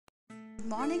Good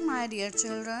morning, my dear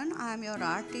children. I am your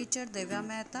art teacher Diva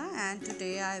and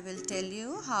today I will tell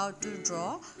you how to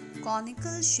draw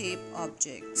conical shape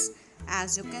objects.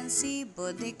 As you can see,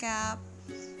 birthday cap,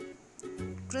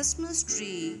 Christmas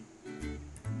tree,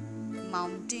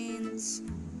 mountains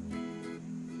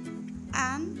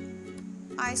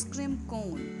and ice cream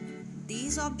cone.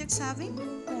 These objects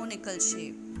having conical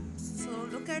shape. So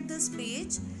look at this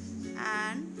page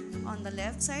and on the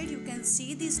left side you can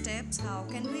see the steps how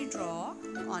can we draw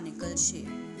conical shape,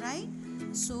 right?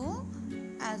 So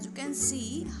as you can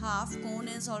see, half cone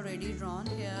is already drawn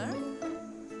here,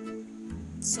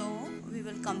 so we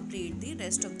will complete the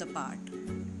rest of the part,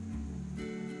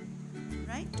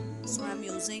 right? So I am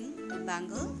using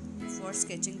bangle for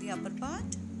sketching the upper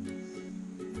part,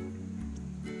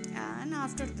 and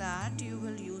after that you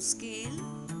will use scale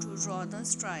to draw the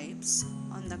stripes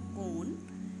on the cone.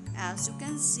 As you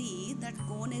can see, that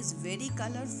cone is very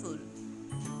colorful,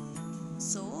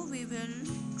 so we will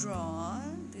draw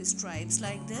the stripes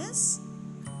like this.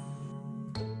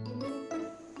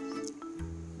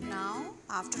 Now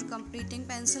after completing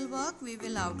pencil work, we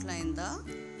will outline the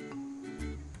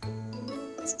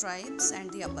stripes and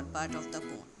the upper part of the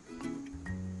cone.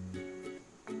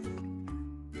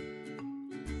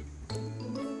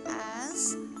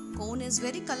 As cone is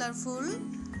very colorful,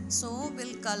 so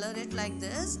we'll color it like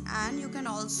this, and you can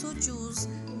also choose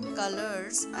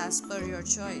colors as per your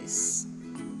choice.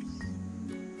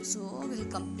 So we'll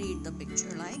complete the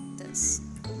picture like this.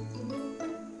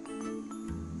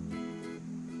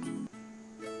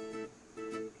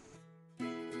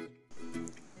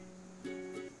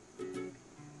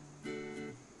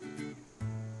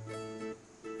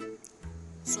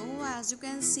 So as you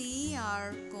can see,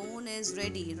 our cone is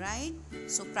ready, right?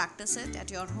 So practice it at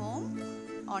your home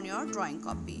on your drawing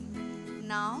copy.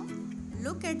 Now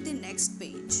look at the next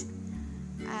page.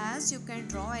 As you can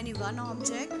draw any one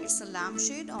object, it's a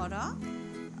lampshade or a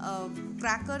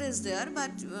cracker is there,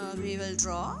 but we will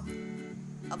draw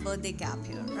a birthday cap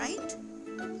here, right?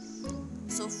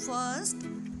 So first,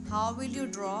 how will you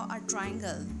draw a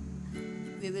triangle?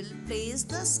 We will place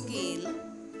the scale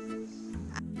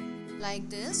like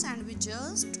this and we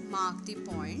just mark the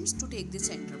points to take the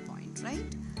center point,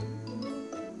 right?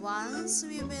 Once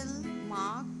we will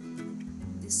mark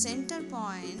the center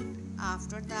point,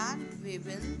 after that we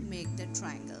will make the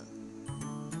triangle.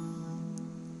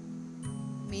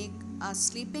 Make a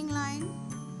sleeping line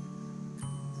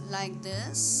like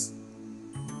this,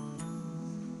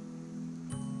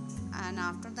 and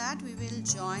after that we will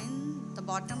join the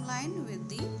bottom line with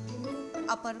the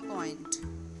upper point.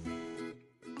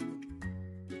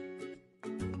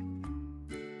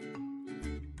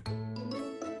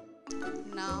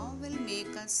 Now we'll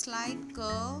make a slight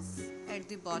curve at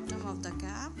the bottom of the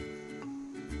cap,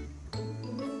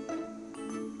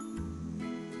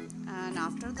 and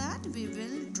after that we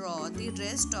will draw the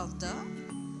rest of the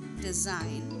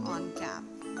design on cap.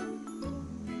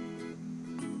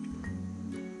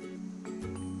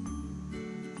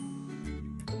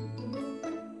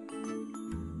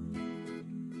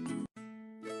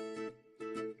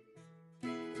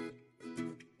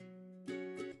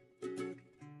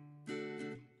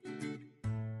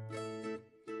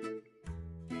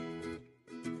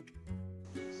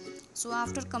 So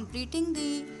after completing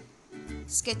the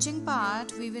sketching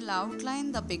part, we will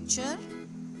outline the picture,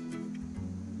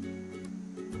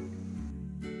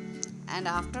 and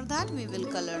after that we will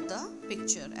color the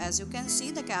picture. As you can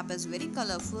see, the cap is very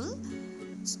colorful,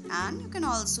 and you can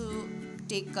also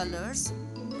take colors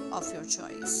of your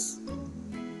choice.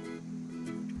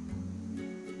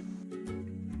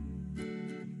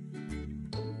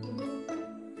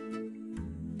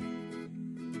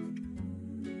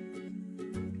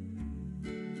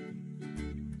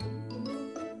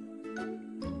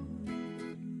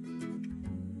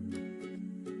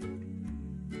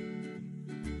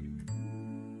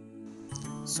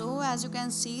 So as you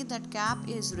can see, that cap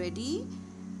is ready.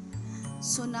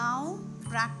 So now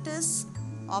practice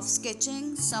of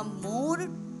sketching some more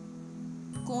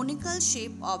conical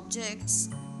shape objects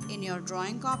in your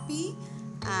drawing copy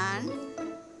and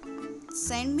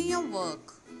send me your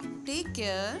work. Take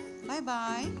care. Bye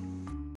bye.